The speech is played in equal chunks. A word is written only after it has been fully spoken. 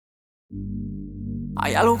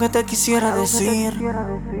Hay algo que te quisiera decir,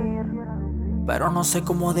 pero no sé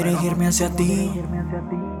cómo dirigirme hacia ti.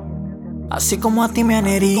 Así como a ti me han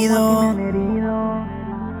herido,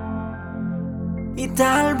 y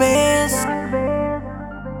tal vez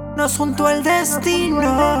nos juntó el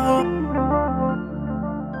destino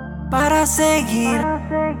para seguir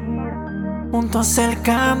juntos el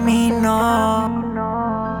camino.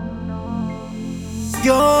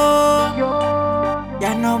 Yo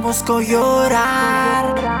ya no busco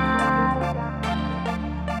llorar.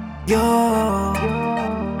 Yo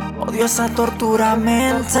odio esa tortura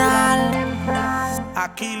mental.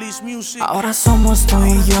 Akilis Music. Ahora somos tú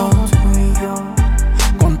y yo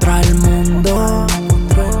contra el mundo.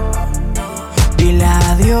 Dile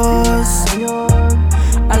adiós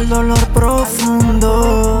al dolor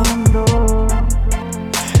profundo.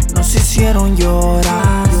 Nos hicieron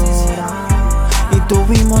llorar y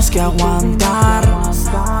tuvimos que aguantar.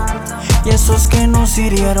 Y esos que nos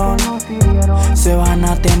hirieron se van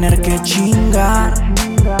a tener que chingar.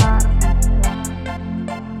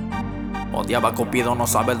 Odiaba a Cupido, no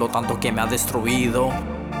sabes lo tanto que me ha destruido.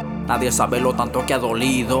 Nadie sabe lo tanto que ha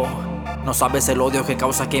dolido. No sabes el odio que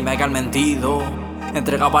causa que me hayan mentido.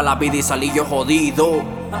 Entregaba la vida y salí yo jodido.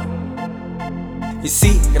 Y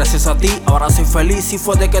sí, gracias a ti, ahora soy feliz. Y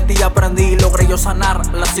fue de que ti aprendí, logré yo sanar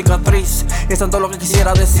la cicatriz. Es tanto lo que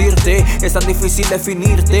quisiera decirte, es tan difícil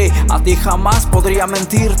definirte. A ti jamás podría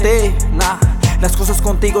mentirte, nah. Las cosas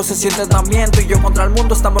contigo se sienten tan bien. Tú y yo contra el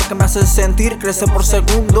mundo, este amor que me hace sentir crece por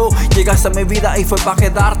segundo. Llegaste a mi vida y fue para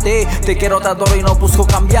quedarte. Te quiero, te adoro y no busco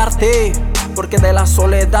cambiarte, porque de la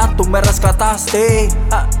soledad tú me rescataste.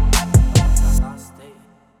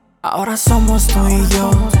 Ahora somos tú y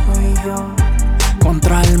yo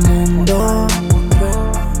contra el mundo.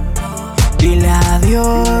 Dile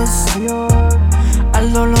adiós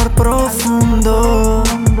al dolor profundo.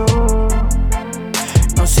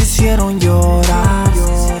 Nos hicieron llorar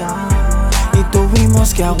y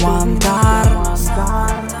tuvimos que aguantar.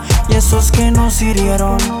 Y esos que nos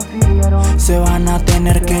hirieron se van a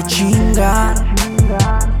tener que chingar.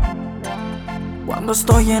 Cuando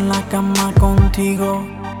estoy en la cama contigo,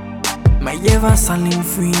 me llevas al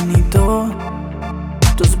infinito.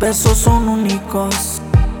 Tus besos son únicos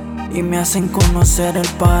y me hacen conocer el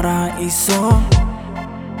paraíso.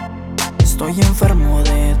 Estoy enfermo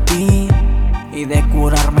de ti y de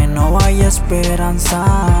curarme no hay esperanza.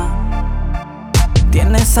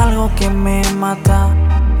 Tienes algo que me mata,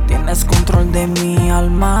 tienes control de mi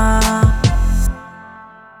alma.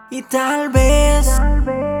 Y tal vez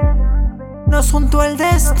nos juntó el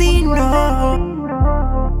destino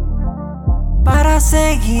para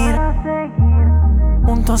seguir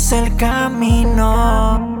juntos el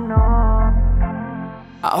camino.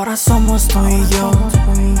 Ahora somos tú y yo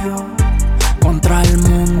contra el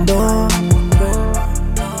mundo.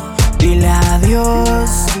 Dile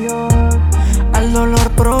adiós al dolor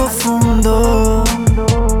profundo.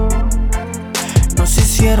 Nos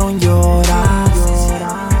hicieron llorar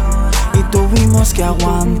y tuvimos que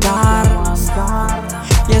aguantar.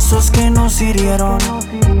 Y esos que nos hirieron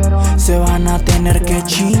se van a tener que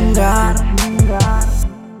chingar.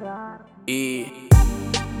 Y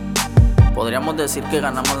podríamos decir que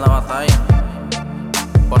ganamos la batalla,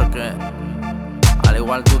 porque al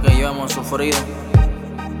igual tú que yo hemos sufrido,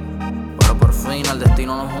 pero por fin el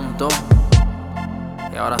destino nos juntó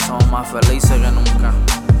y ahora somos más felices que nunca.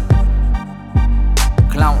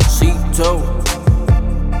 Clownsito,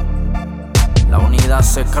 la unidad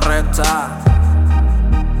secreta.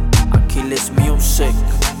 Akilis Music,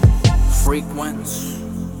 FreeQuence.